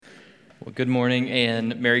Well, good morning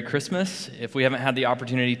and Merry Christmas. If we haven't had the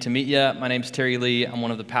opportunity to meet yet, my name's Terry Lee. I'm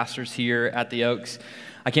one of the pastors here at the Oaks.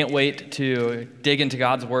 I can't wait to dig into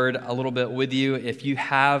God's Word a little bit with you. If you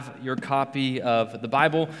have your copy of the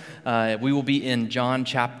Bible, we will be in John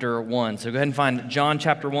chapter 1. So go ahead and find John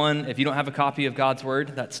chapter 1. If you don't have a copy of God's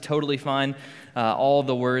Word, that's totally fine. All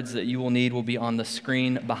the words that you will need will be on the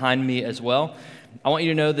screen behind me as well. I want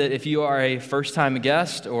you to know that if you are a first-time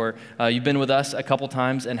guest or you've been with us a couple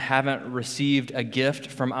times and haven't received a gift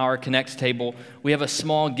from our Connect table, we have a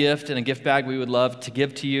small gift in a gift bag we would love to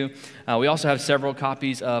give to you. We also have several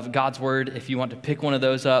copies of God's Word if you want to pick one of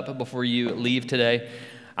those up before you leave today.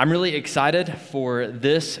 I'm really excited for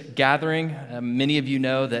this gathering. Many of you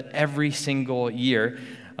know that every single year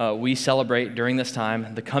we celebrate during this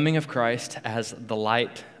time the coming of Christ as the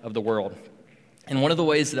light of the world. And one of the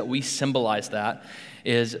ways that we symbolize that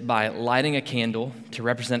is by lighting a candle to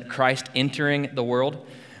represent Christ entering the world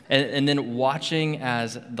and then watching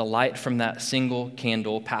as the light from that single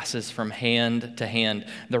candle passes from hand to hand.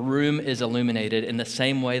 The room is illuminated in the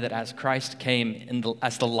same way that as Christ came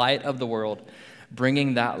as the light of the world,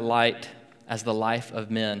 bringing that light as the life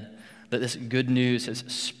of men, that this good news has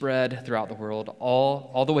spread throughout the world,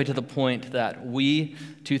 all the way to the point that we,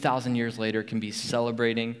 2,000 years later, can be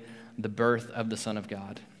celebrating the birth of the Son of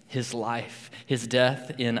God, his life, his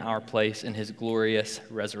death in our place, and his glorious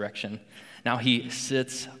resurrection. Now he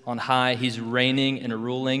sits on high, he's reigning and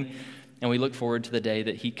ruling, and we look forward to the day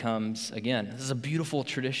that he comes again. This is a beautiful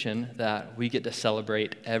tradition that we get to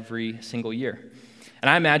celebrate every single year. And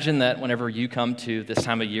I imagine that whenever you come to this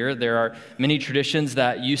time of year, there are many traditions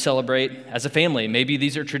that you celebrate as a family. Maybe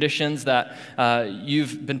these are traditions that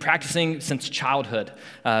you've been practicing since childhood.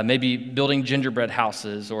 Maybe building gingerbread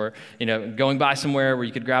houses, or going by somewhere where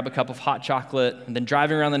you could grab a cup of hot chocolate, and then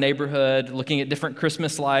driving around the neighborhood, looking at different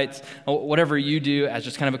Christmas lights, whatever you do as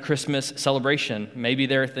just kind of a Christmas celebration. Maybe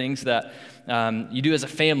there are things that you do as a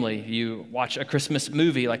family. You watch a Christmas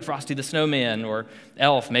movie like Frosty the Snowman or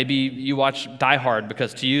Elf. Maybe you watch Die Hard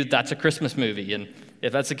because to you that's a Christmas movie. And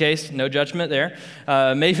if that's the case, no judgment there.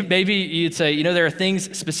 Maybe you'd say, there are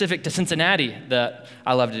things specific to Cincinnati that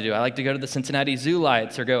I love to do. I like to go to the Cincinnati Zoo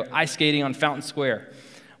lights or go ice skating on Fountain Square.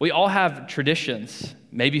 We all have traditions.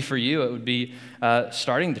 Maybe for you it would be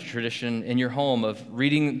starting the tradition in your home of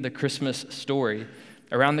reading the Christmas story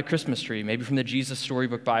around the Christmas tree, maybe from the Jesus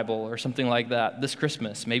Storybook Bible or something like that this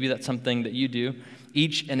Christmas. Maybe that's something that you do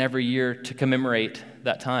each and every year to commemorate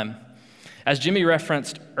that time. As Jimmy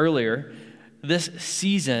referenced earlier, this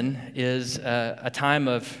season is a time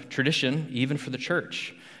of tradition, even for the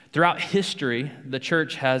church. Throughout history, the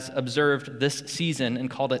church has observed this season and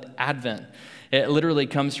called it Advent. It literally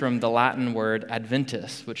comes from the Latin word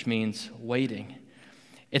adventus, which means waiting.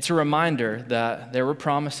 It's a reminder that there were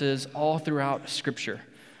promises all throughout Scripture.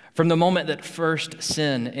 From the moment that first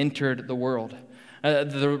sin entered the world,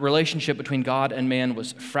 the relationship between God and man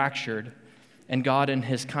was fractured, and God in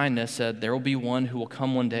his kindness said, there will be one who will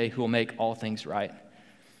come one day who will make all things right.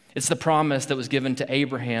 It's the promise that was given to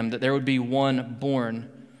Abraham that there would be one born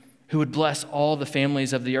who would bless all the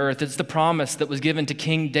families of the earth. It's the promise that was given to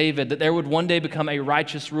King David that there would one day become a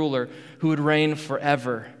righteous ruler who would reign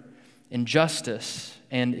forever in justice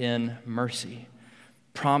and in mercy.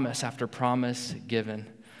 Promise after promise given.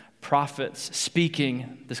 Prophets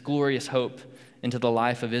speaking this glorious hope into the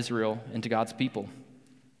life of Israel, into God's people.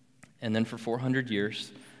 And then for 400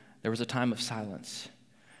 years, there was a time of silence.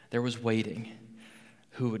 There was waiting.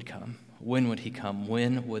 Who would come? When would he come?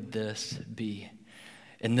 When would this be?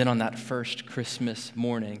 And then on that first Christmas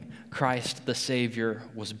morning, Christ the Savior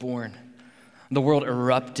was born. The world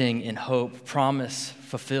erupting in hope, promise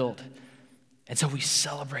fulfilled. And so we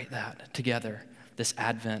celebrate that together this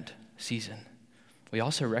Advent season. We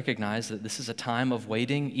also recognize that this is a time of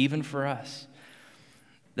waiting even for us.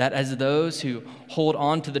 That as those who hold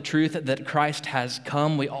on to the truth that Christ has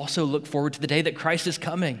come, we also look forward to the day that Christ is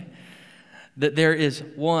coming. That there is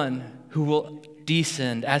one who will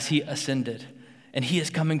descend as he ascended, and he is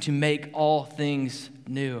coming to make all things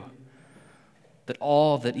new. That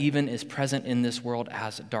all that even is present in this world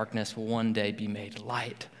as darkness will one day be made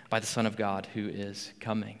light by the Son of God who is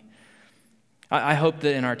coming. I hope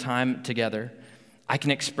that in our time together, I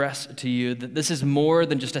can express to you that this is more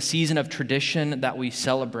than just a season of tradition that we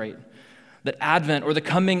celebrate. That Advent, or the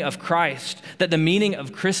coming of Christ, that the meaning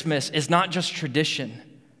of Christmas is not just tradition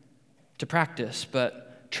to practice,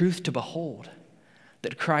 but truth to behold,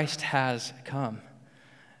 that Christ has come.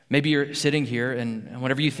 Maybe you're sitting here and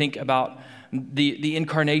whenever you think about the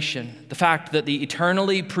incarnation, the fact that the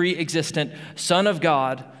eternally pre-existent Son of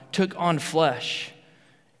God took on flesh,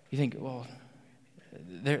 you think, well,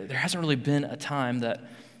 there hasn't really been a time that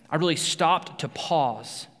I really stopped to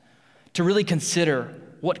pause, to really consider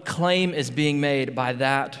what claim is being made by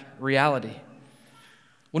that reality.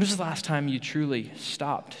 When was the last time you truly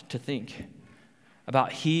stopped to think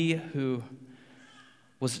about he who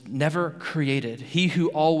was never created, he who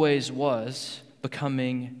always was,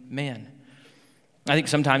 becoming man? I think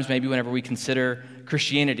sometimes maybe whenever we consider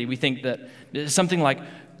Christianity, we think that something like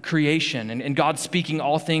creation and God speaking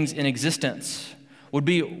all things in existence would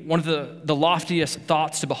be one of the loftiest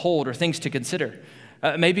thoughts to behold or things to consider.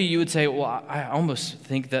 Maybe you would say, well, I almost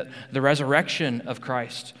think that the resurrection of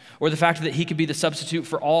Christ, or the fact that he could be the substitute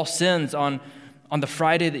for all sins on the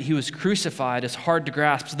Friday that he was crucified, is hard to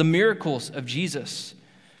grasp. The miracles of Jesus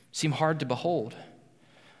seem hard to behold.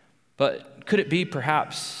 But could it be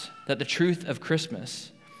perhaps that the truth of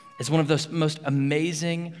Christmas is one of those most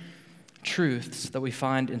amazing truths that we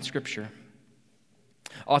find in Scripture?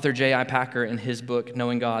 Author J.I. Packer, in his book,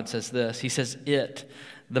 Knowing God, says this. He says,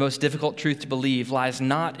 the most difficult truth to believe, lies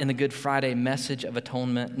not in the Good Friday message of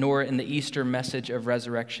atonement, nor in the Easter message of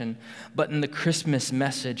resurrection, but in the Christmas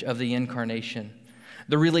message of the incarnation.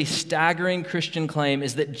 The really staggering Christian claim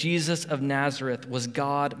is that Jesus of Nazareth was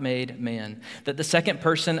God made man, that the second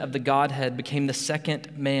person of the Godhead became the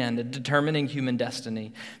second man, determining human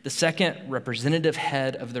destiny, the second representative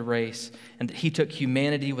head of the race, and that he took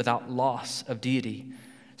humanity without loss of deity,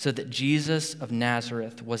 so that Jesus of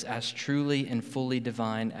Nazareth was as truly and fully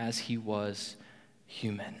divine as he was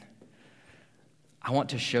human. I want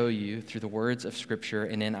to show you through the words of Scripture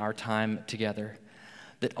and in our time together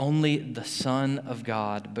that only the Son of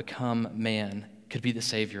God become man could be the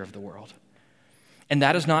Savior of the world. And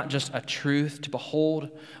that is not just a truth to behold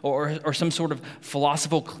or some sort of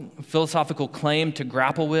philosophical claim to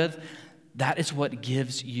grapple with. That is what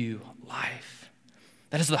gives you life.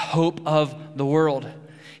 That is the hope of the world.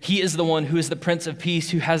 He is the one who is the Prince of Peace,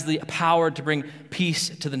 who has the power to bring peace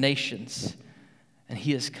to the nations. And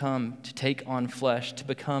he has come to take on flesh, to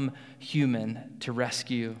become human, to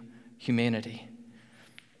rescue humanity.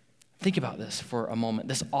 Think about this for a moment,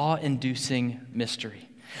 this awe-inducing mystery,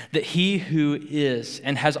 that he who is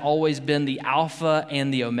and has always been the Alpha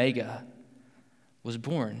and the Omega was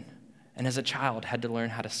born, and as a child had to learn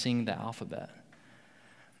how to sing the alphabet.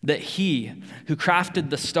 That he who crafted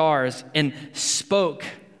the stars and spoke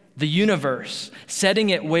the universe, setting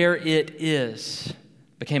it where it is,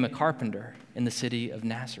 became a carpenter in the city of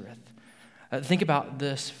Nazareth. Think about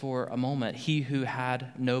this for a moment. He who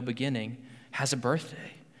had no beginning has a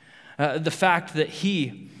birthday. The fact that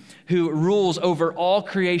he who rules over all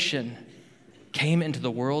creation came into the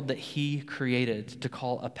world that he created to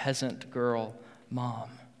call a peasant girl mom.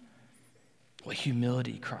 What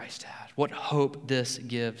humility Christ had. What hope this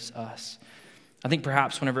gives us. I think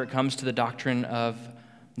perhaps whenever it comes to the doctrine of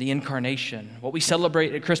the incarnation, what we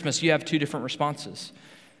celebrate at Christmas, you have two different responses.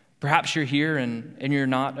 Perhaps you're here and you're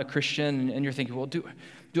not a Christian and you're thinking, well,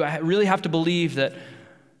 do I really have to believe that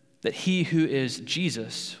he who is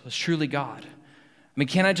Jesus was truly God? I mean,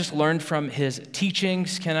 can I just learn from his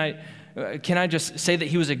teachings? Can I just say that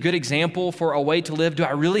he was a good example for a way to live? Do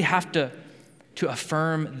I really have to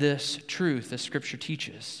affirm this truth as Scripture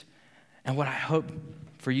teaches? And what I hope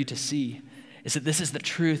for you to see is that this is the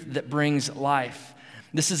truth that brings life.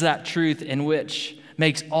 This is that truth in which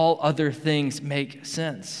makes all other things make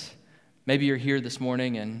sense. Maybe you're here this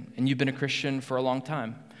morning and you've been a Christian for a long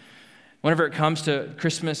time. Whenever it comes to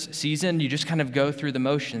Christmas season, you just kind of go through the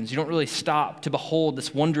motions. You don't really stop to behold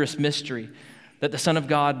this wondrous mystery that the Son of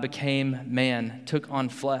God became man, took on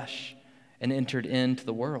flesh, and entered into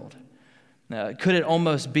the world. Could it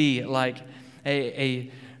almost be like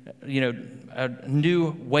a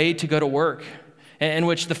new way to go to work, in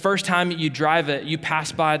which the first time you drive it, you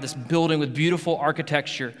pass by this building with beautiful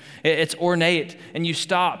architecture. It's ornate, and you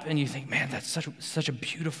stop and you think, man, that's such a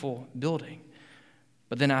beautiful building.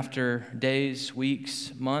 But then after days,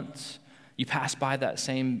 weeks, months, you pass by that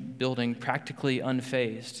same building practically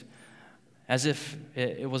unfazed, as if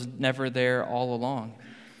it was never there all along.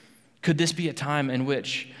 Could this be a time in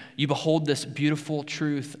which you behold this beautiful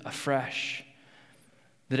truth afresh,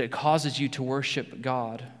 that it causes you to worship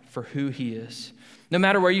God for who he is? No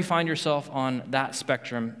matter where you find yourself on that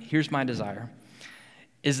spectrum, here's my desire,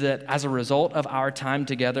 is that as a result of our time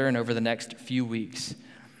together and over the next few weeks,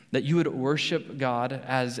 that you would worship God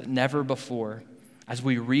as never before as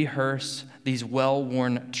we rehearse these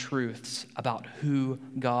well-worn truths about who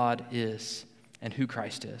God is and who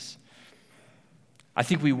Christ is. I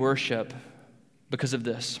think we worship because of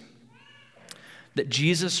this, that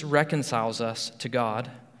Jesus reconciles us to God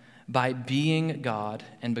by being God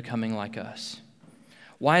and becoming like us.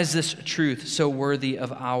 Why is this truth so worthy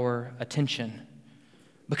of our attention?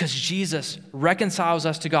 because Jesus reconciles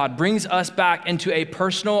us to God, brings us back into a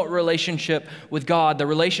personal relationship with God, the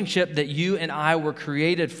relationship that you and I were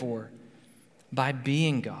created for, by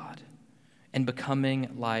being God and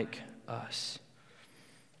becoming like us.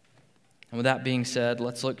 And with that being said,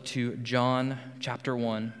 let's look to John chapter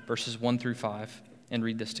 1, verses 1 through 5, and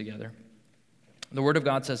read this together. The Word of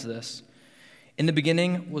God says this: "In the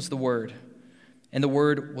beginning was the Word, and the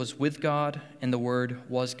Word was with God, and the Word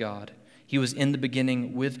was God. He was in the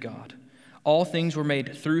beginning with God. All things were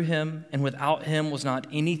made through him, and without him was not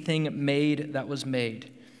anything made that was made.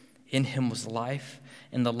 In him was life,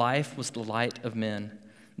 and the life was the light of men.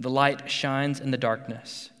 The light shines in the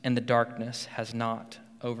darkness, and the darkness has not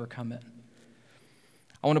overcome it."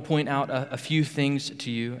 I want to point out a few things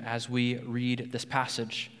to you as we read this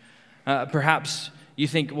passage. Perhaps you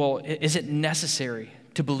think, well, is it necessary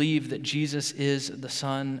to believe that Jesus is the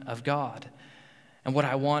Son of God? And what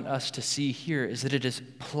I want us to see here is that it is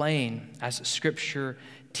plain, as Scripture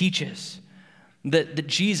teaches, that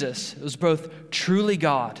Jesus was both truly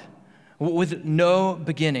God, with no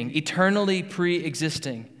beginning, eternally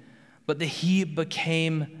pre-existing, but that he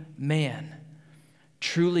became man,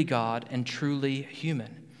 truly God and truly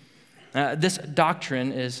human. This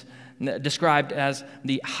doctrine is described as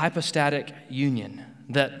the hypostatic union,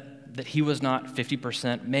 that he was not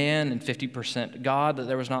 50% man and 50% God, that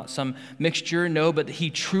there was not some mixture, no, but that he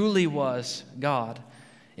truly was God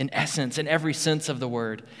in essence, in every sense of the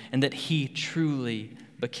word, and that he truly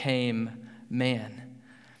became man.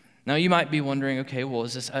 Now you might be wondering, okay, well,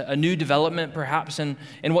 is this a new development perhaps in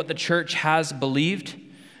what the church has believed?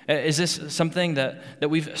 Is this something that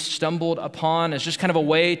we've stumbled upon as just kind of a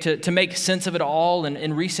way to make sense of it all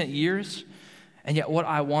in recent years? And yet what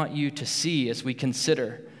I want you to see as we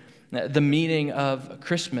consider the meaning of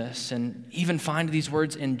Christmas and even find these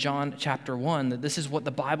words in John chapter 1, that this is what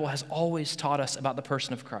the Bible has always taught us about the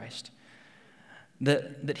person of Christ,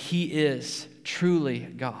 that he is truly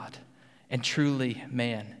God and truly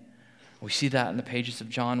man. We see that in the pages of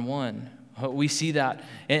John 1. We see that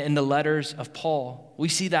in the letters of Paul. We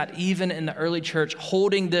see that even in the early church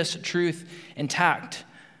holding this truth intact,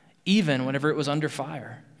 even whenever it was under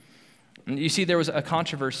fire. And you see, there was a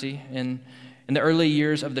controversy in the early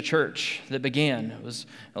years of the church that began. It was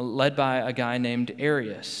led by a guy named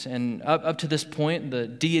Arius. And up to this point, the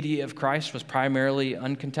deity of Christ was primarily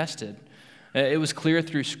uncontested. It was clear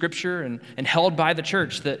through Scripture and held by the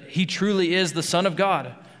church that he truly is the Son of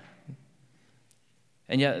God.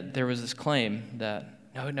 And yet there was this claim that,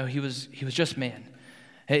 no, he was just man.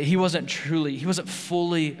 He wasn't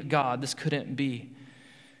fully God. This couldn't be.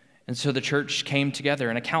 And so the church came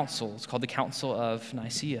together in a council. It's called the Council of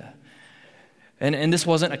Nicaea. And this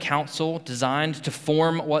wasn't a council designed to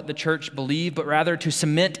form what the church believed, but rather to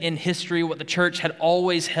cement in history what the church had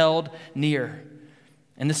always held near.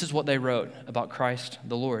 And this is what they wrote about Christ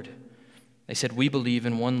the Lord. They said, "We believe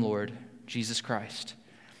in one Lord, Jesus Christ,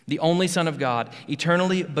 the only Son of God,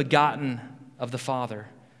 eternally begotten of the Father,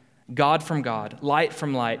 God from God, light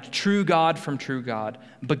from light, true God from true God,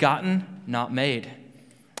 begotten, not made,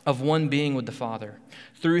 of one being with the Father.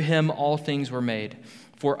 Through him all things were made.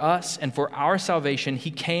 For us and for our salvation,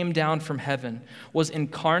 he came down from heaven, was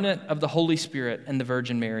incarnate of the Holy Spirit and the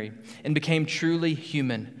Virgin Mary, and became truly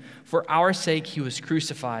human. For our sake, he was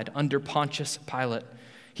crucified under Pontius Pilate.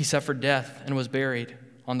 He suffered death and was buried.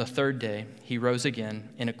 On the third day, he rose again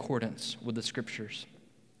in accordance with the Scriptures.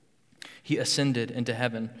 He ascended into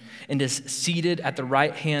heaven and is seated at the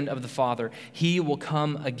right hand of the Father. He will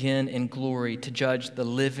come again in glory to judge the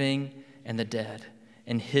living and the dead,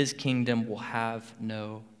 and his kingdom will have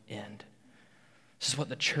no end." This is what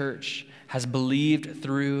the church has believed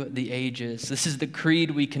through the ages. This is the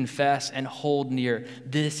creed we confess and hold near.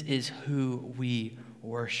 This is who we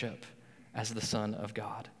worship as the Son of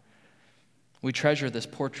God. We treasure this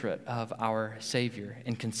portrait of our Savior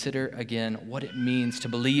and consider again what it means to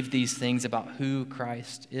believe these things about who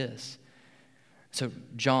Christ is. So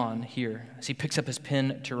John here, as he picks up his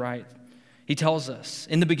pen to write, he tells us,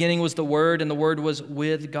 "In the beginning was the Word, and the Word was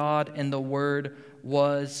with God, and the Word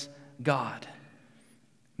was God."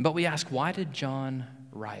 But we ask, why did John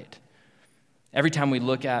write? Every time we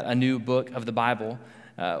look at a new book of the Bible,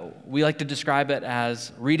 we like to describe it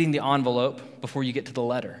as reading the envelope before you get to the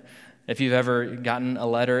letter. If you've ever gotten a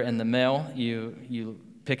letter in the mail, you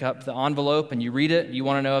pick up the envelope and you read it. You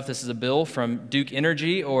want to know if this is a bill from Duke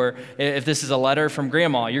Energy or if this is a letter from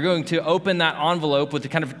Grandma. You're going to open that envelope with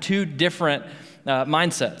kind of two different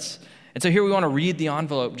mindsets. And so here we want to read the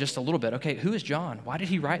envelope just a little bit. Okay, who is John? Why did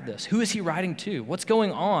he write this? Who is he writing to? What's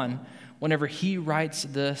going on whenever he writes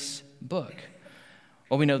this book?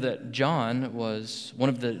 Well, we know that John was one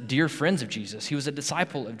of the dear friends of Jesus. He was a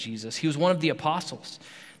disciple of Jesus. He was one of the apostles.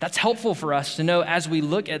 That's helpful for us to know as we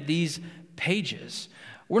look at these pages.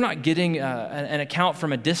 We're not getting an account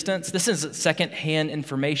from a distance. This isn't secondhand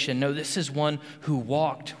information. No, this is one who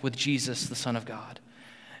walked with Jesus, the Son of God.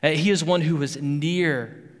 He is one who was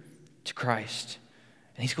near to Christ.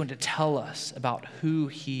 And he's going to tell us about who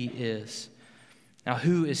he is. Now,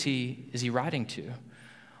 who is he writing to?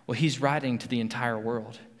 Well, he's writing to the entire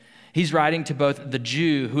world. He's writing to both the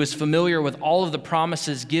Jew, who is familiar with all of the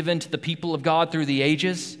promises given to the people of God through the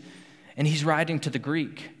ages, and he's writing to the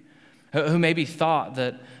Greek, who maybe thought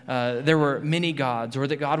that there were many gods or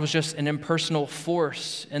that God was just an impersonal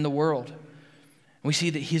force in the world. We see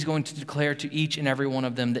that he's going to declare to each and every one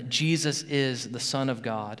of them that Jesus is the Son of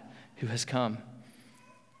God who has come.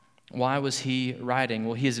 Why was he writing?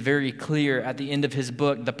 Well, he is very clear at the end of his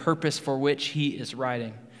book the purpose for which he is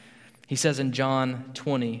writing. He says in John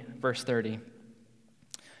 20, verse 30,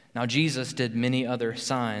 "Now Jesus did many other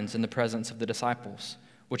signs in the presence of the disciples,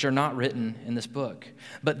 which are not written in this book.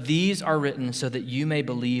 But these are written so that you may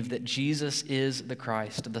believe that Jesus is the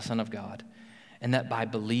Christ, the Son of God, and that by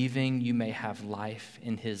believing you may have life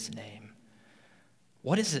in his name."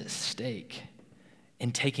 What is at stake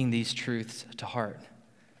in taking these truths to heart?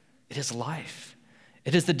 It is life.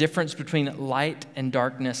 It is the difference between light and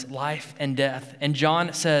darkness, life and death. And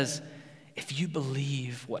John says, if you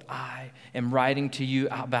believe what I am writing to you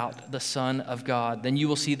about the Son of God, then you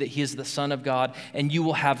will see that he is the Son of God and you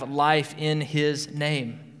will have life in his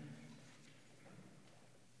name.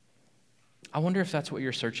 I wonder if that's what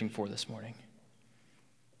you're searching for this morning.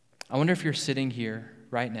 I wonder if you're sitting here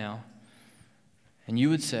right now and you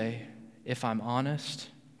would say, if I'm honest,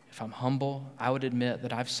 if I'm humble, I would admit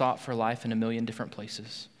that I've sought for life in a million different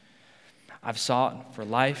places. I've sought for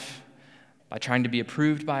life by trying to be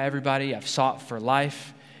approved by everybody. I've sought for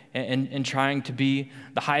life in trying to be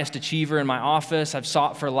the highest achiever in my office. I've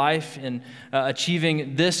sought for life in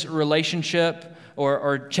achieving this relationship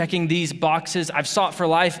or checking these boxes. I've sought for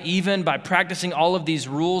life even by practicing all of these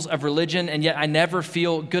rules of religion, and yet I never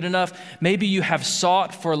feel good enough. Maybe you have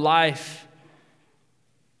sought for life.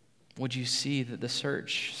 Would you see that the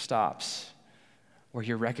search stops where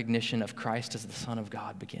your recognition of Christ as the Son of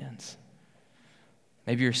God begins?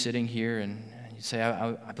 Maybe you're sitting here and you say,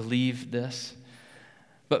 I believe this.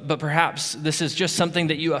 But perhaps this is just something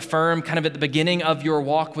that you affirm kind of at the beginning of your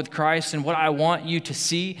walk with Christ. And what I want you to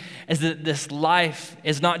see is that this life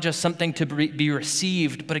is not just something to be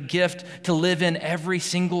received, but a gift to live in every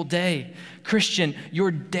single day. Christian, your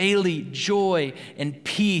daily joy and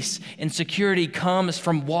peace and security comes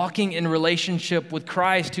from walking in relationship with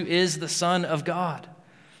Christ, who is the Son of God.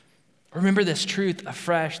 Remember this truth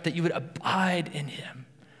afresh, that you would abide in him,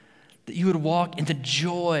 that you would walk in the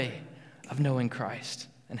joy of knowing Christ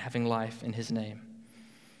and having life in his name.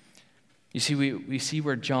 You see, we see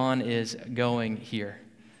where John is going here,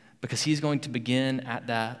 because he's going to begin at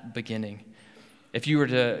that beginning. If you were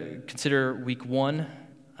to consider week 1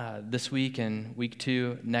 this week and week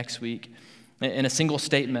 2 next week, in a single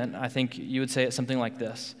statement, I think you would say it something like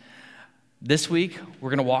this. This week, we're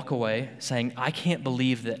going to walk away saying, I can't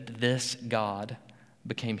believe that this God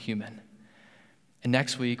became human. And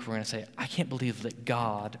next week, we're going to say, I can't believe that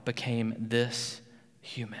God became this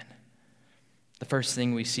human. The first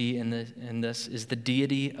thing we see in this is the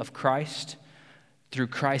deity of Christ through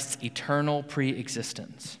Christ's eternal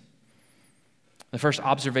pre-existence. The first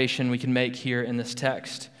observation we can make here in this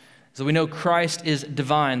text is that we know Christ is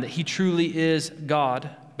divine, that he truly is God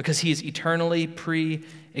because he is eternally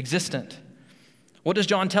pre-existent. What does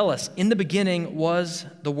John tell us? In the beginning was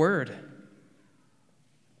the Word.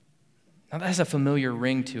 Now that has a familiar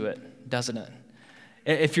ring to it, doesn't it?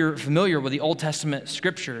 If you're familiar with the Old Testament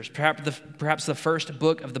scriptures, perhaps the first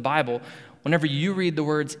book of the Bible, whenever you read the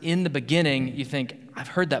words in the beginning, you think, I've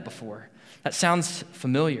heard that before. That sounds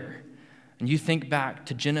familiar. And you think back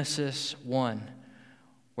to Genesis 1,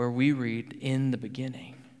 where we read, in the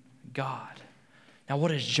beginning, God. Now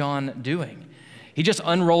what is John doing? He just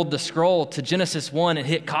unrolled the scroll to Genesis 1 and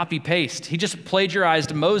hit copy paste. He just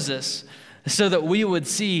plagiarized Moses so that we would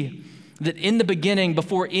see that in the beginning,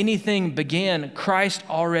 before anything began, Christ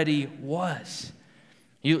already was.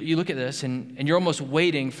 You look at this and you're almost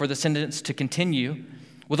waiting for the sentence to continue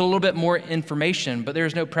with a little bit more information, but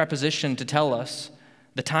there's no preposition to tell us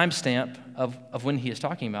the timestamp of when he is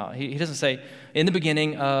talking about. He doesn't say, in the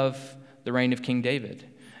beginning of the reign of King David.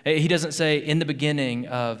 He doesn't say, in the beginning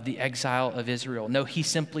of the exile of Israel. No, he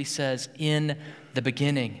simply says, in the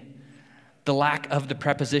beginning. The lack of the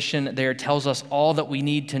preposition there tells us all that we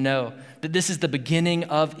need to know, that this is the beginning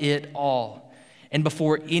of it all. And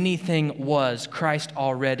before anything was, Christ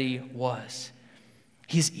already was.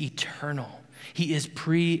 He's eternal. He is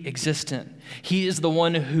pre-existent. He is the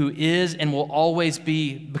one who is and will always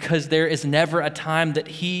be, because there is never a time that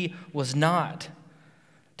he was not.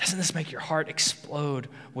 Doesn't this make your heart explode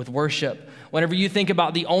with worship? Whenever you think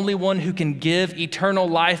about the only one who can give eternal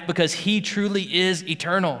life, because he truly is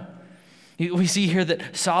eternal. We see here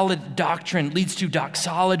that solid doctrine leads to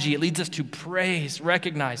doxology. It leads us to praise,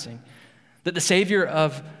 recognizing that the Savior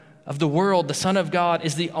of the world, the Son of God,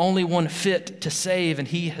 is the only one fit to save, and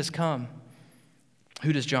he has come.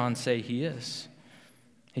 Who does John say he is?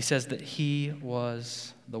 He says that he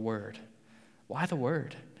was the Word. Why the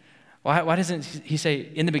Word? Why doesn't he say,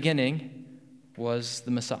 in the beginning was the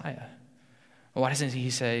Messiah? Why doesn't he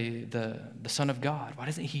say the Son of God? Why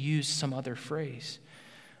doesn't he use some other phrase?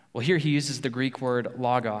 Well, here he uses the Greek word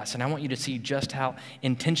logos, and I want you to see just how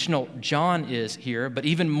intentional John is here, but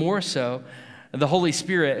even more so, the Holy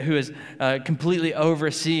Spirit, who is completely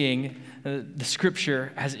overseeing the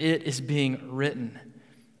Scripture as it is being written.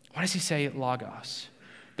 Why does he say logos?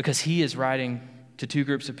 Because he is writing to two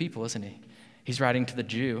groups of people, isn't he? He's writing to the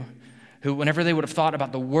Jew, who whenever they would have thought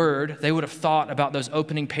about the Word, they would have thought about those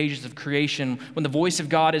opening pages of creation when the voice of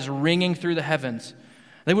God is ringing through the heavens.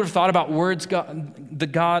 They would have thought about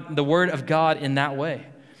the Word of God in that way.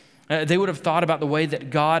 They would have thought about the way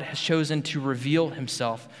that God has chosen to reveal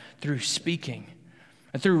himself through speaking,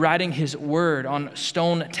 and through writing his word on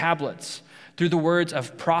stone tablets, through the words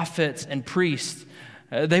of prophets and priests.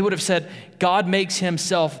 They would have said, God makes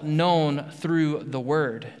himself known through the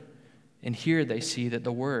Word. And here they see that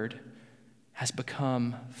the Word has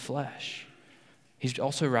become flesh. He's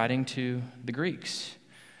also writing to the Greeks.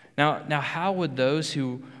 Now, how would those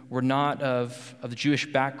who were not of the Jewish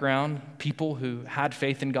background, people who had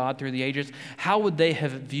faith in God through the ages, how would they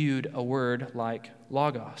have viewed a word like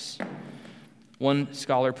logos? One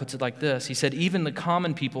scholar puts it like this. He said, even the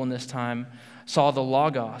common people in this time saw the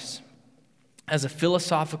logos as a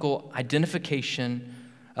philosophical identification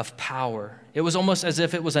of power. It was almost as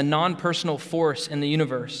if it was a non-personal force in the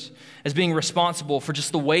universe, as being responsible for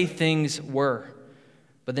just the way things were.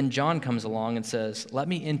 But then John comes along and says, let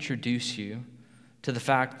me introduce you to the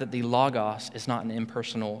fact that the Logos is not an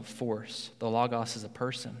impersonal force. The Logos is a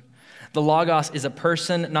person. The Logos is a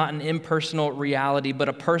person, not an impersonal reality, but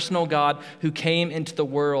a personal God who came into the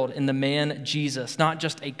world in the man Jesus, not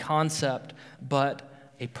just a concept, but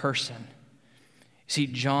a person. See,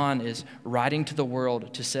 John is writing to the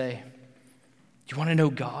world to say, you want to know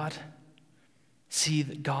God? See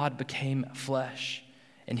that God became flesh.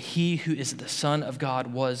 And he who is the Son of God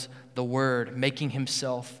was the Word, making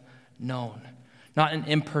himself known. Not an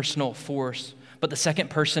impersonal force, but the second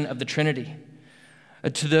person of the Trinity.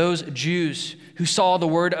 To those Jews who saw the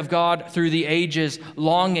Word of God through the ages,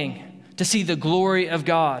 longing to see the glory of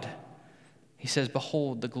God, he says,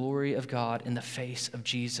 behold the glory of God in the face of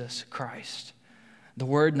Jesus Christ. The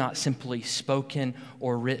Word not simply spoken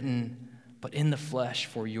or written, but in the flesh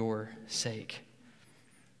for your sake.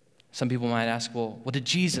 Some people might ask, well, did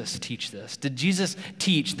Jesus teach this? Did Jesus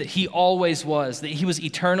teach that he always was, that he was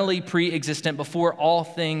eternally pre-existent before all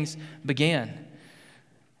things began?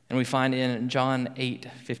 And we find in John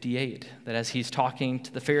 8:58 that as he's talking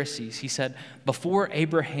to the Pharisees, he said, before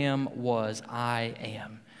Abraham was, I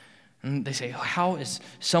am. And they say, how is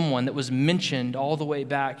someone that was mentioned all the way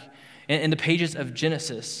back in the pages of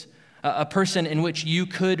Genesis, a person in which you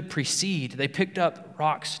could precede? They picked up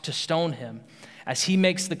rocks to stone him, as he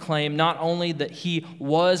makes the claim not only that he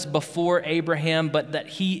was before Abraham, but that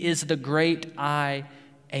he is the great I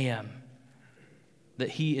am, that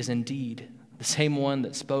he is indeed the same one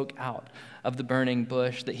that spoke out of the burning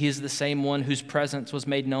bush, that he is the same one whose presence was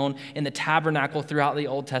made known in the tabernacle throughout the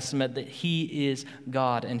Old Testament, that he is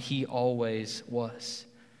God and he always was.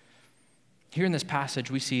 Here in this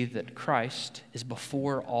passage, we see that Christ is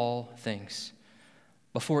before all things.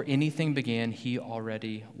 Before anything began, he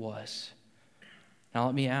already was. Now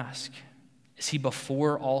let me ask, is he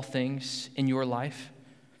before all things in your life?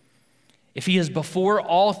 If he is before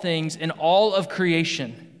all things in all of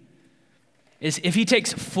creation, if he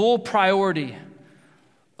takes full priority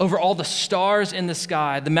over all the stars in the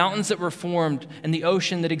sky, the mountains that were formed, and the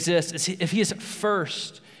ocean that exists, if he is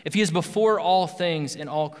first, if he is before all things in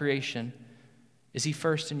all creation, is he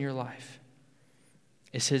first in your life?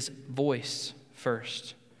 Is his voice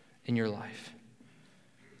first in your life?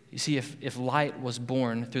 You see, if light was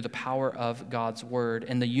born through the power of God's word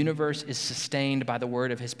and the universe is sustained by the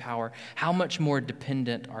word of his power, how much more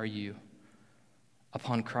dependent are you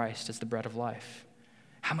upon Christ as the bread of life?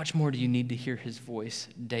 How much more do you need to hear his voice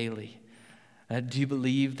daily? Do you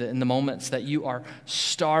believe that in the moments that you are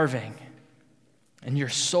starving, and your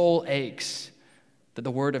soul aches that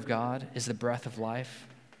the Word of God is the breath of life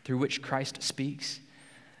through which Christ speaks,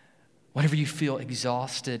 whenever you feel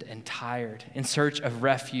exhausted and tired, in search of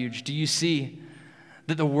refuge, do you see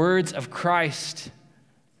that the words of Christ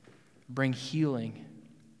bring healing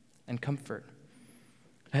and comfort?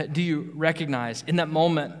 Do you recognize in that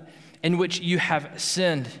moment in which you have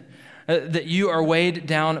sinned, that you are weighed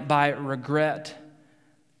down by regret,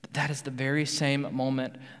 that is the very same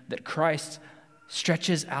moment that Christ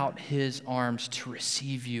stretches out his arms to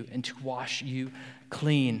receive you and to wash you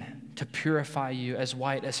clean, to purify you as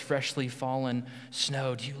white as freshly fallen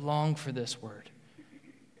snow? Do you long for this word?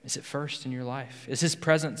 Is it first in your life? Is his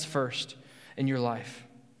presence first in your life?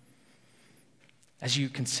 As you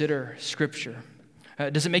consider Scripture,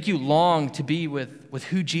 does it make you long to be with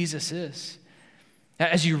who Jesus is?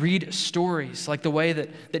 As you read stories like the way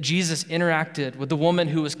that Jesus interacted with the woman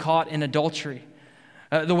who was caught in adultery,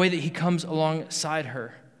 the way that he comes alongside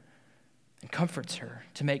her and comforts her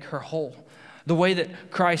to make her whole, the way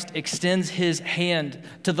that Christ extends his hand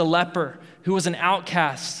to the leper who was an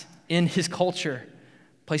outcast in his culture,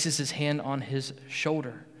 places his hand on his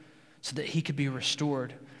shoulder so that he could be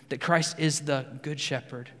restored, that Christ is the good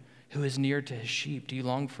shepherd who is near to his sheep. Do you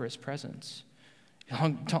long for his presence?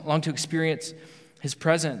 You long to experience his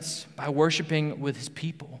presence by worshiping with his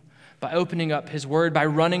people, by opening up his word, by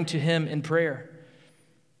running to him in prayer?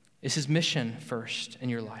 Is his mission first in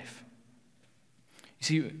your life? You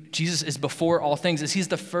see, Jesus is before all things. Is he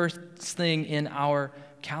the first thing in our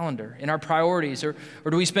calendar, in our priorities? Or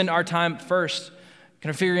do we spend our time first kind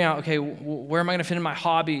of figuring out, okay, where am I going to fit in my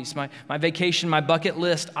hobbies, my vacation, my bucket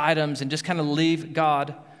list items, and just kind of leave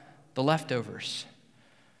God the leftovers?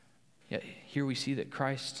 Yet here we see that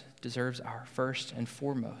Christ deserves our first and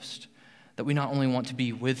foremost, that we not only want to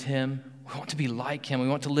be with him, we want to be like him, we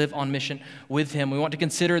want to live on mission with him, we want to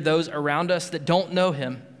consider those around us that don't know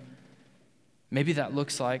him. Maybe that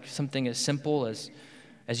looks like something as simple as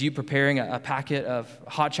you preparing a packet of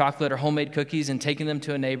hot chocolate or homemade cookies and taking them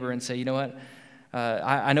to a neighbor and say, you know what,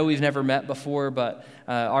 I know we've never met before, but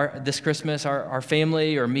this Christmas, our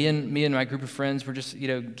family or me and my group of friends, we're just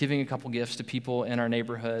giving a couple gifts to people in our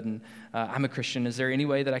neighborhood, and I'm a Christian. Is there any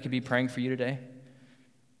way that I could be praying for you today?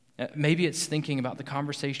 Maybe it's thinking about the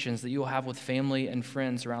conversations that you will have with family and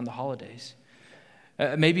friends around the holidays.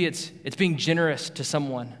 Maybe it's being generous to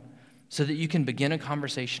someone so that you can begin a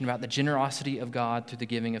conversation about the generosity of God through the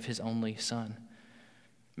giving of his only Son.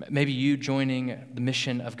 Maybe you joining the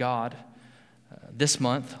mission of God this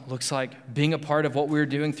month looks like being a part of what we're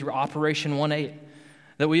doing through Operation 1-8,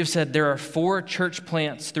 that we have said there are 4 church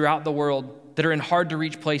plants throughout the world that are in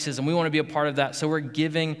hard-to-reach places, and we want to be a part of that, so we're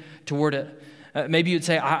giving toward it. Maybe you'd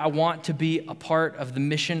say, I want to be a part of the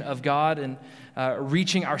mission of God and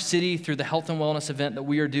reaching our city through the health and wellness event that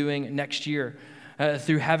we are doing next year,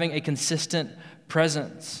 through having a consistent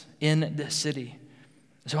presence in this city.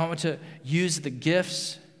 So I want to use the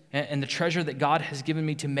gifts and the treasure that God has given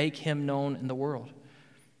me to make him known in the world.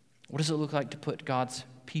 What does it look like to put God's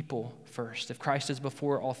people first? If Christ is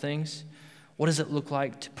before all things, what does it look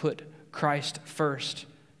like to put Christ first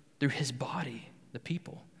through his body, the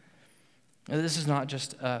people? Now, this is not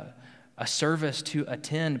just a service to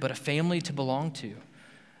attend, but a family to belong to.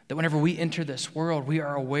 That whenever we enter this world, we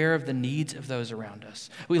are aware of the needs of those around us.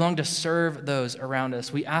 We long to serve those around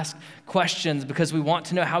us. We ask questions because we want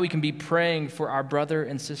to know how we can be praying for our brother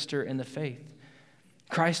and sister in the faith.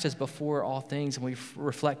 Christ is before all things, and we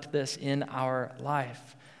reflect this in our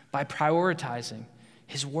life by prioritizing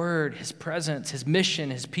his word, his presence, his mission,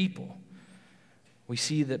 his people. We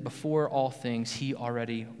see that before all things, he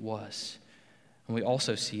already was. And we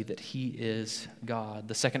also see that he is God.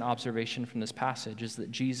 The second observation from this passage is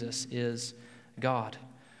that Jesus is God.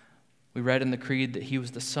 We read in the Creed that he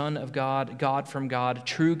was the Son of God, God from God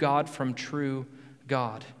from true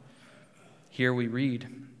God. Here we read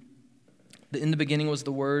that in the beginning was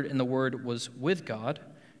the Word, and the Word was with God,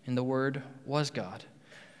 and the Word was God.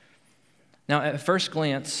 Now, at first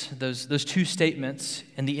glance, those two statements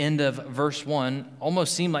in the end of verse 1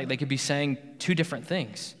 almost seem like they could be saying two different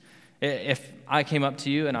things. If I came up to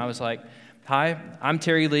you and I was like, hi, I'm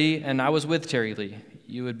Terry Lee, and I was with Terry Lee,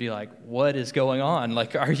 you would be like, what is going on?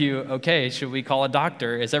 Like, are you okay? Should we call a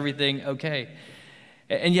doctor? Is everything okay?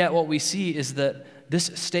 And yet what we see is that this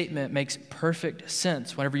statement makes perfect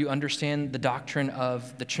sense whenever you understand the doctrine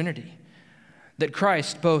of the Trinity. That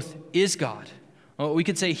Christ both is God, we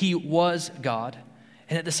could say he was God,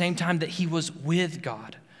 and at the same time that he was with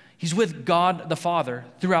God. He's with God the Father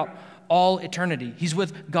throughout all eternity. He's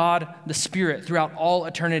with God the Spirit throughout all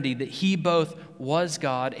eternity, that he both was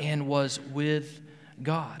God and was with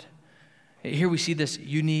God. Here we see this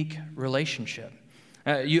unique relationship.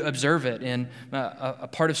 You observe it in a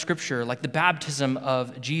part of Scripture like the baptism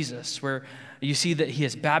of Jesus, where you see that he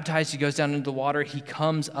is baptized, he goes down into the water, he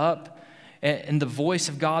comes up, and the voice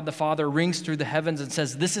of God the Father rings through the heavens and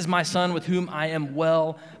says, "This is my Son with whom I am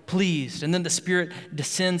well pleased." And then the Spirit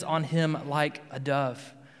descends on him like a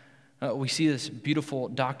dove. We see this beautiful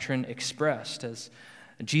doctrine expressed as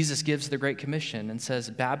Jesus gives the Great Commission and says,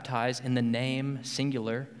 "Baptize in the name,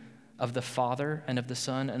 singular, of the Father and of the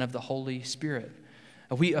Son and of the Holy Spirit."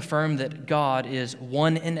 We affirm that God is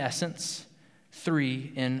one in essence,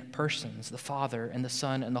 three in persons, the Father and the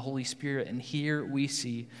Son and the Holy Spirit. And here we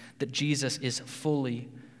see that Jesus is fully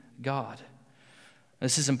God.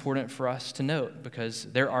 This is important for us to note because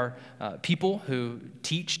there are people who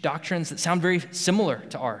teach doctrines that sound very similar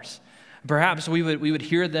to ours. Perhaps we would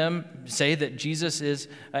hear them say that Jesus is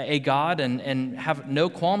a God and have no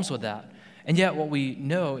qualms with that. And yet what we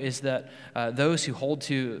know is that those who hold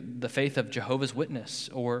to the faith of Jehovah's Witness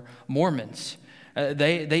or Mormons,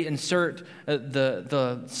 they insert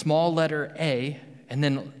the small letter A and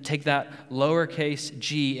then take that lowercase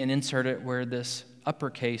g and insert it where this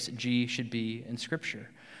uppercase G should be in Scripture.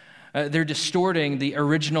 They're distorting the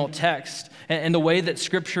original text and the way that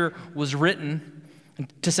Scripture was written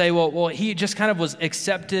to say, well, he just kind of was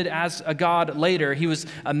accepted as a God later. He was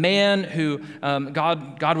a man who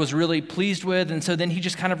God was really pleased with, and so then he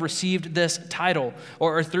just kind of received this title,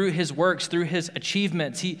 or through his works, through his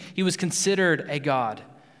achievements, he was considered a God.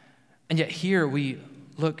 And yet here we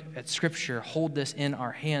look at Scripture, hold this in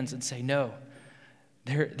our hands, and say, no,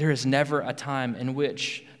 there is never a time in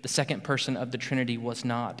which the second person of the Trinity was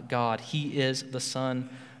not God. He is the Son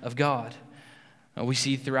of God. We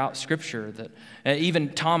see throughout Scripture that even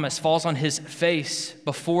Thomas falls on his face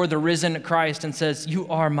before the risen Christ and says, "You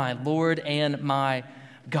are my Lord and my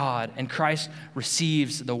God." And Christ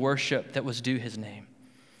receives the worship that was due his name.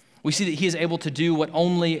 We see that he is able to do what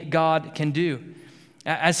only God can do.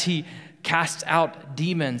 As he casts out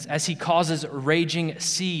demons, as he causes a raging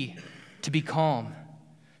sea to be calm,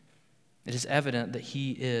 it is evident that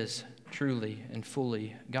he is truly and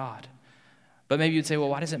fully God. But maybe you'd say, well,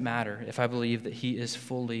 why does it matter if I believe that he is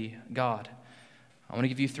fully God? I want to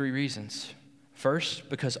give you 3 reasons. First,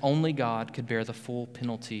 because only God could bear the full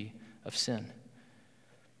penalty of sin.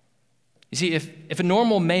 You see, if a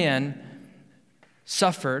normal man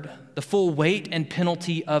suffered the full weight and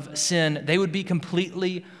penalty of sin, they would be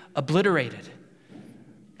completely obliterated.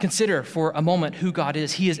 Consider for a moment who God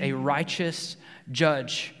is. He is a righteous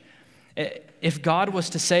judge. If God was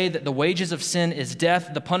to say that the wages of sin is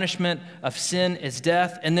death, the punishment of sin is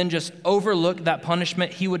death, and then just overlook that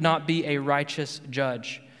punishment, he would not be a righteous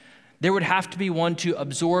judge. There would have to be one to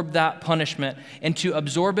absorb that punishment, and to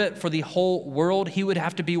absorb it for the whole world, he would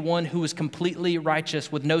have to be one who was completely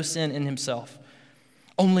righteous with no sin in himself.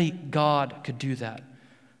 Only God could do that.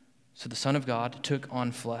 So the Son of God took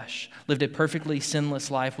on flesh, lived a perfectly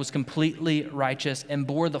sinless life, was completely righteous, and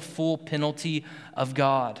bore the full penalty of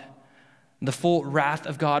God. The full wrath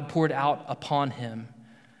of God poured out upon him.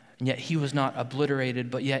 And yet he was not obliterated,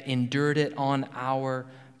 but yet endured it on our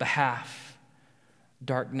behalf.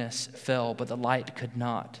 Darkness fell, but the light could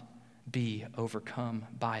not be overcome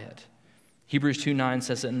by it. Hebrews 2:9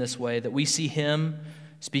 says it in this way, that we see him,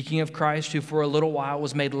 speaking of Christ, who for a little while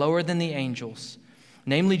was made lower than the angels,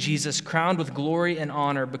 namely Jesus, crowned with glory and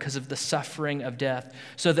honor because of the suffering of death,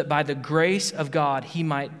 so that by the grace of God he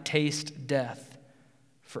might taste death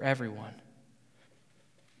for everyone.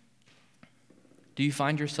 Do you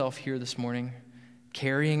find yourself here this morning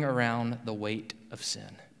carrying around the weight of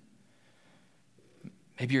sin?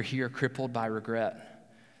 Maybe you're here crippled by regret.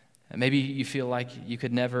 Maybe you feel like you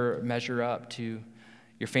could never measure up to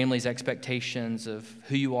your family's expectations of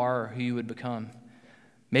who you are or who you would become.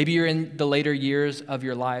 Maybe you're in the later years of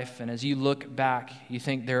your life, and as you look back, you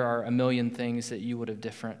think there are a million things that you would have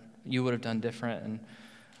done different. And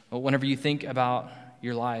whenever you think about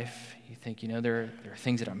your life, you think, there are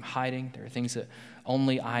things that I'm hiding. There are things that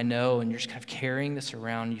only I know, and you're just kind of carrying this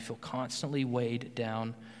around. And you feel constantly weighed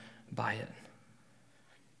down by it.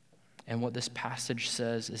 And what this passage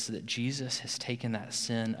says is that Jesus has taken that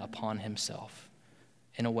sin upon himself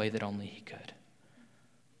in a way that only he could.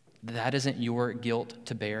 That isn't your guilt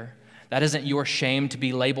to bear. That isn't your shame to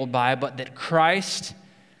be labeled by, but that Christ,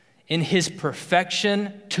 in his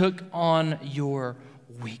perfection, took on your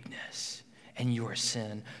weakness and your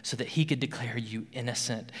sin so that he could declare you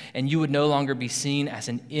innocent, and you would no longer be seen as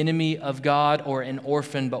an enemy of God or an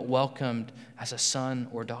orphan, but welcomed as a son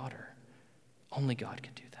or daughter. Only God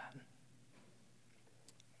could do that.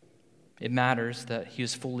 It matters that he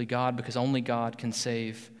is fully God because only God can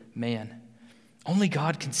save man. Only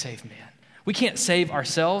God can save man. We can't save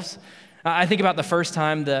ourselves. I think about the first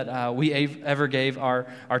time that we ever gave our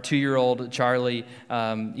 2-year-old Charlie,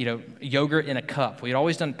 yogurt in a cup. We had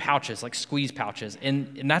always done pouches, like squeeze pouches.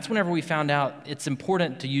 And that's whenever we found out it's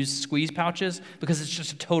important to use squeeze pouches because it's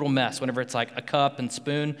just a total mess whenever it's like a cup and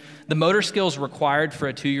spoon. The motor skills required for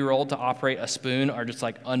a 2-year-old to operate a spoon are just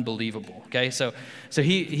like unbelievable, okay? So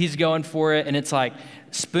he's going for it, and it's like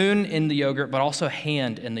spoon in the yogurt, but also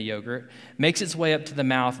hand in the yogurt, makes its way up to the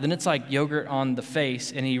mouth. Then it's like yogurt on the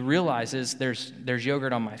face, and he realizes there's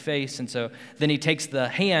yogurt on my face. And so then he takes the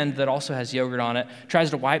hand that also has yogurt on it, tries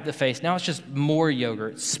to wipe the face. Now it's just more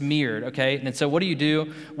yogurt smeared, okay? And so what do you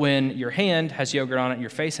do when your hand has yogurt on it, your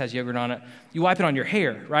face has yogurt on it? You wipe it on your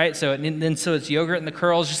hair, right? So it's yogurt in the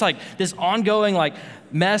curls, just like this ongoing like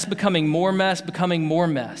mess becoming more mess, becoming more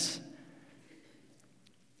mess.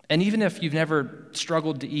 And even if you've never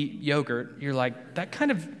struggled to eat yogurt, you're like, that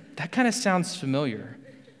kind of sounds familiar.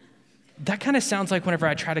 That kind of sounds like whenever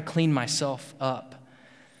I try to clean myself up.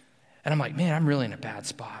 And I'm like, man, I'm really in a bad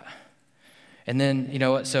spot. And then, you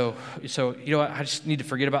know what, so you know what, I just need to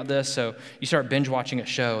forget about this. So you start binge watching a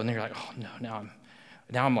show, and then you're like, oh no,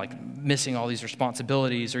 now I'm like missing all these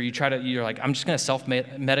responsibilities. Or you're like, I'm just gonna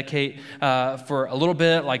self-medicate for a little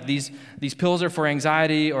bit. Like these pills are for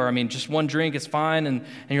anxiety, or I mean, just one drink is fine. And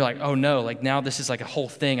you're like, oh no, like now this is like a whole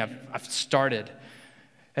thing I've started.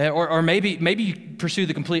 Or maybe you pursue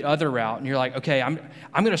the complete other route, and you're like, okay, I'm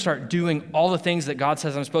gonna start doing all the things that God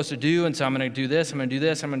says I'm supposed to do, and so I'm gonna do this, I'm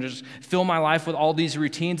gonna just fill my life with all these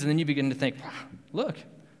routines, and then you begin to think, wow, look,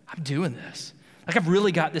 I'm doing this. Like I've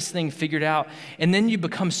really got this thing figured out. And then you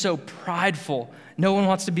become so prideful, no one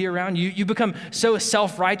wants to be around you. You become so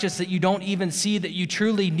self-righteous that you don't even see that you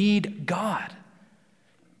truly need God.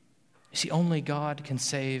 You see, only God can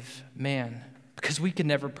save man because we can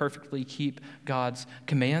never perfectly keep God's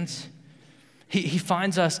commands. He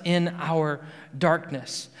finds us in our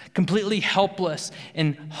darkness, completely helpless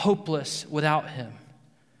and hopeless without him.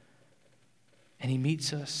 And he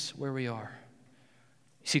meets us where we are.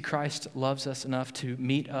 You see, Christ loves us enough to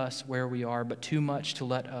meet us where we are, but too much to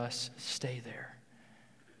let us stay there.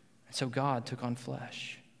 And so God took on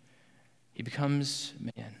flesh. He becomes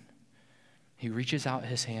man. He reaches out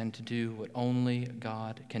his hand to do what only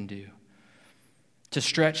God can do, to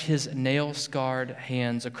stretch his nail-scarred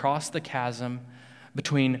hands across the chasm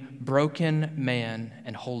between broken man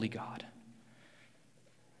and holy God.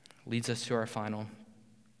 Leads us to our final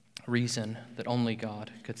reason that only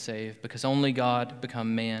God could save, because only God,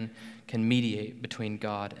 become man, can mediate between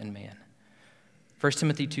God and man. 1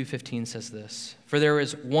 Timothy 2:15 says this, "For there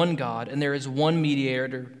is one God, and there is one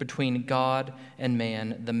mediator between God and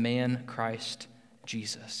man, the man Christ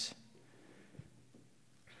Jesus."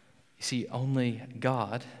 You see, only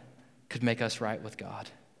God could make us right with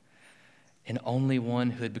God, and only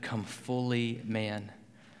one who had become fully man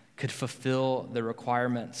could fulfill the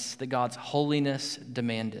requirements that God's holiness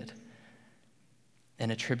demanded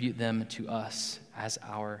and attribute them to us as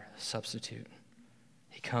our substitute.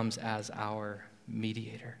 He comes as our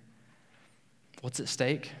mediator. What's at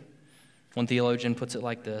stake? One theologian puts it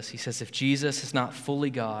like this. He says, if Jesus is not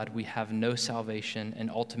fully God, we have no salvation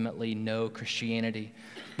and ultimately no Christianity.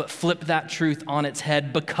 But flip that truth on its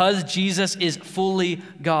head. Because Jesus is fully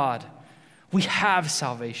God, we have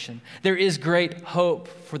salvation. There is great hope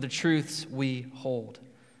for the truths we hold.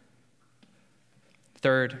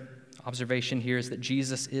 Third observation here is that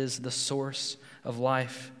Jesus is the source of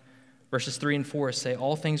life. Verses 3 and 4 say,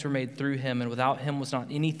 all things were made through him, and without him was not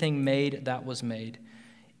anything made that was made.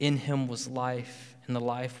 In him was life, and the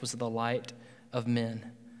life was the light of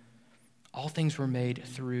men. All things were made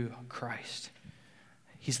through Christ.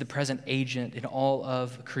 He's the present agent in all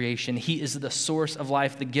of creation. He is the source of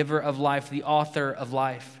life, the giver of life, the author of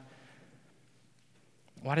life.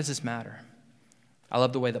 Why does this matter? I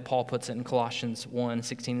love the way that Paul puts it in Colossians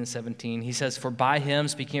 1:16 and 17. He says, for by him,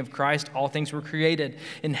 speaking of Christ, all things were created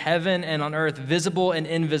in heaven and on earth, visible and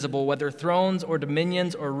invisible, whether thrones or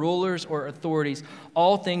dominions or rulers or authorities.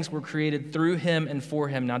 All things were created through him and for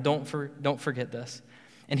him. Now don't forget this.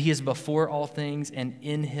 And he is before all things, and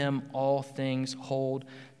in him all things hold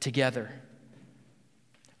together.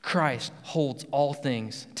 Christ holds all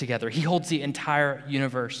things together. He holds the entire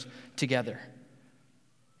universe together.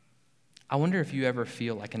 I wonder if you ever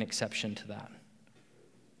feel like an exception to that.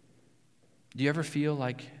 Do you ever feel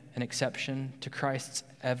like an exception to Christ's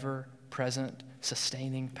ever-present,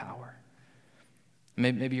 sustaining power?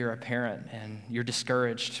 Maybe you're a parent and you're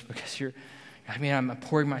discouraged because I'm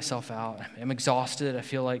pouring myself out. I'm exhausted. I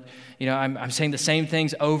feel like, I'm saying the same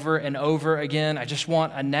things over and over again. I just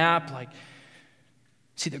want a nap.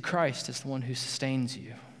 See that Christ is the one who sustains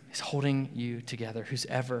you. He's holding you together, who's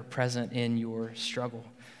ever present in your struggle.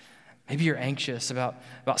 Maybe you're anxious about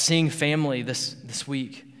seeing family this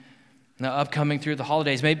week, upcoming through the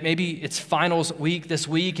holidays. Maybe it's finals week this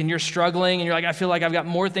week and you're struggling and you're like, I feel like I've got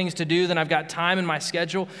more things to do than I've got time in my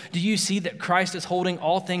schedule. Do you see that Christ is holding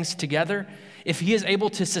all things together? If he is able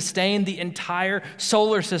to sustain the entire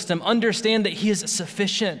solar system, understand that he is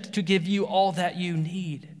sufficient to give you all that you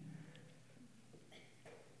need.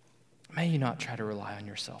 May you not try to rely on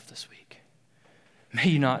yourself this week. May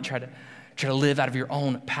you not try to live out of your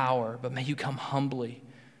own power, but may you come humbly,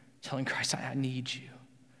 telling Christ, I need you.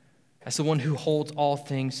 As the one who holds all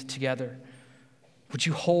things together, would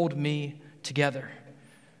you hold me together?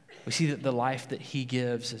 We see that the life that he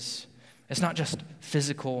gives it's not just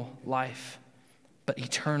physical life, but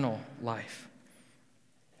eternal life.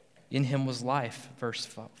 In him was life, verse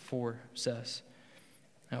 4 says.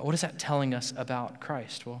 Now, what is that telling us about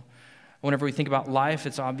Christ? Well, whenever we think about life,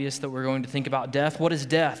 it's obvious that we're going to think about death. What is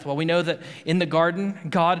death? Well, we know that in the garden,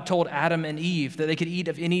 God told Adam and Eve that they could eat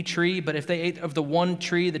of any tree, but if they ate of the one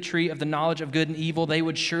tree, the tree of the knowledge of good and evil, they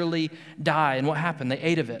would surely die. And what happened? They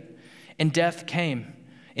ate of it. And death came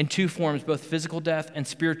in two forms, both physical death and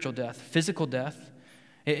spiritual death. Physical death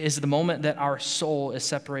is the moment that our soul is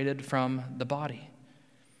separated from the body.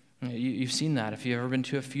 You've seen that if you've ever been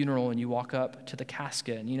to a funeral and you walk up to the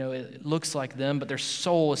casket and it looks like them, but their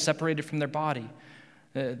soul is separated from their body.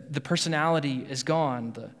 The personality is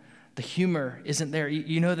gone. The humor isn't there.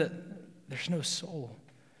 You know that there's no soul.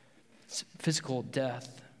 It's physical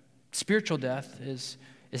death. Spiritual death is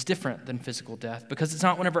different than physical death because it's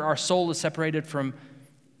not whenever our soul is separated from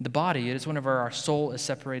the body. It is whenever our soul is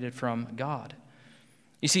separated from God.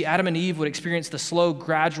 You see, Adam and Eve would experience the slow,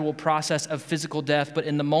 gradual process of physical death, but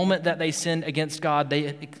in the moment that they sinned against God,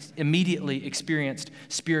 they immediately experienced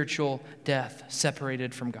spiritual death,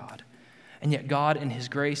 separated from God. And yet God, in his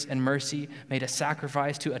grace and mercy, made a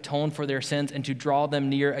sacrifice to atone for their sins and to draw them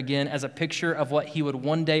near again as a picture of what he would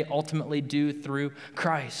one day ultimately do through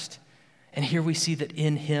Christ. And here we see that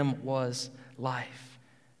in him was life,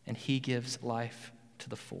 and he gives life to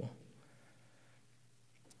the full.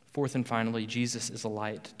 Fourth and finally, Jesus is a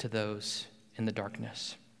light to those in the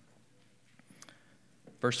darkness.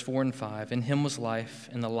 Verse 4 and 5, in him was life,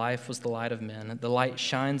 and the life was the light of men. The light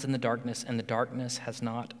shines in the darkness, and the darkness has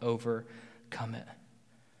not overcome it.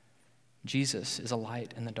 Jesus is a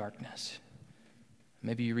light in the darkness.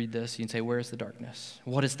 Maybe you read this, you can say, where is the darkness?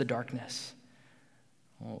 What is the darkness?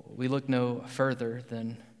 Well, we look no further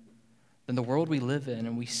than the world we live in,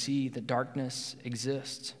 and we see that darkness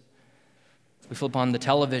exists. We flip on the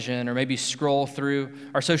television or maybe scroll through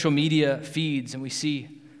our social media feeds and we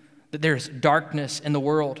see that there's darkness in the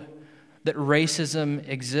world, that racism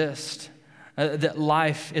exists, that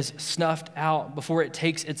life is snuffed out before it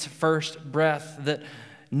takes its first breath, that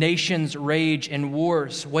nations rage and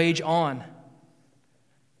wars wage on.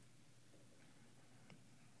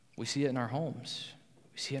 We see it in our homes.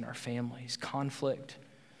 We see it in our families, conflict,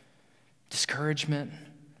 discouragement.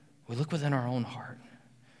 We look within our own heart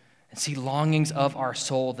and see longings of our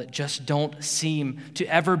soul that just don't seem to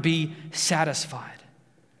ever be satisfied.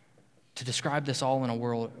 To describe this all in a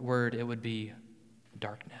word, it would be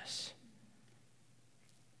darkness.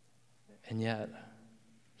 And yet,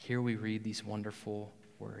 here we read these wonderful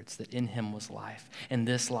words, that in him was life, and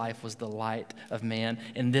this life was the light of man,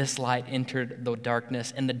 and this light entered the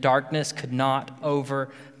darkness, and the darkness could not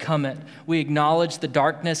overcome it. We acknowledge the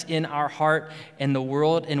darkness in our heart and the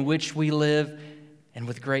world in which we live, and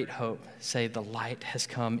with great hope say the light has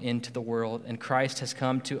come into the world and Christ has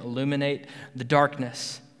come to illuminate the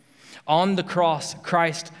darkness. On the cross,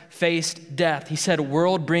 Christ faced death. He said,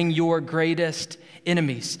 world, bring your greatest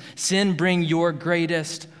enemies. Sin, bring your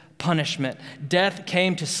greatest punishment. Death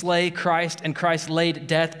came to slay Christ, and Christ laid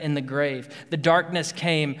death in the grave. The darkness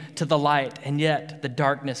came to the light, and yet the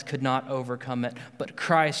darkness could not overcome it. But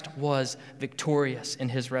Christ was victorious in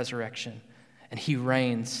his resurrection, and he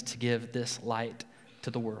reigns to give this light to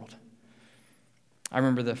the world. I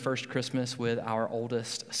remember the first Christmas with our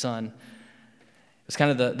oldest son. It was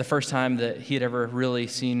kind of the first time that he had ever really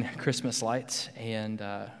seen Christmas lights, and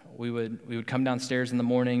we would come downstairs in the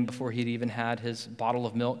morning before he'd even had his bottle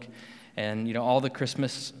of milk, and all the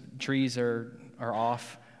Christmas trees are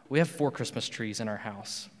off. We have 4 Christmas trees in our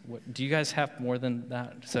house. Do you guys have more than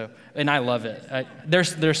that? And I love it.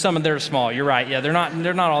 There's some that are small. You're right. Yeah, they're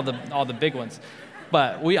not all the big ones.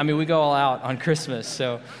 But we go all out on Christmas.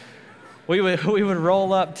 So we would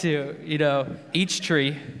roll up to, each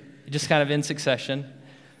tree, just kind of in succession.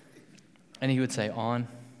 And he would say, on.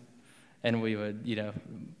 And we would,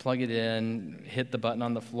 plug it in, hit the button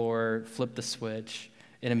on the floor, flip the switch,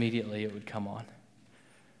 and immediately it would come on.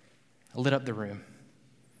 It lit up the room.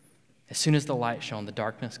 As soon as the light shone, the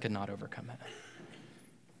darkness could not overcome it.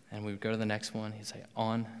 And we would go to the next one. He'd say,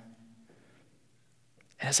 on.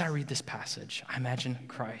 As I read this passage, I imagine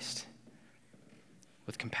Christ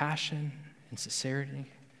with compassion and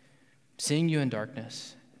sincerity, seeing you in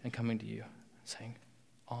darkness and coming to you, saying,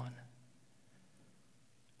 on.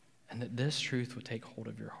 And that this truth would take hold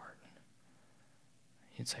of your heart.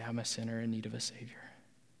 You'd say, I'm a sinner in need of a Savior,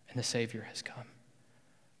 and the Savior has come.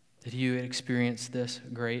 That you would experience this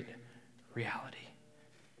great reality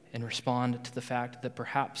and respond to the fact that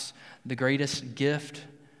perhaps the greatest gift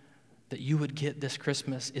that you would get this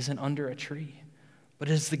Christmas isn't under a tree, but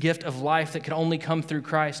it is the gift of life that could only come through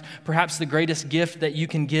Christ. Perhaps the greatest gift that you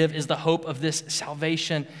can give is the hope of this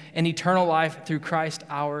salvation and eternal life through Christ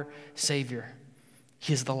our Savior.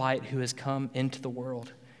 He is the light who has come into the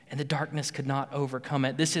world, and the darkness could not overcome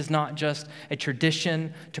it. This is not just a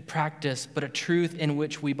tradition to practice, but a truth in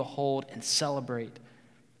which we behold and celebrate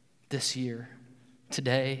this year,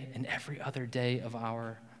 today, and every other day of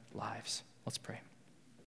our lives. Let's pray.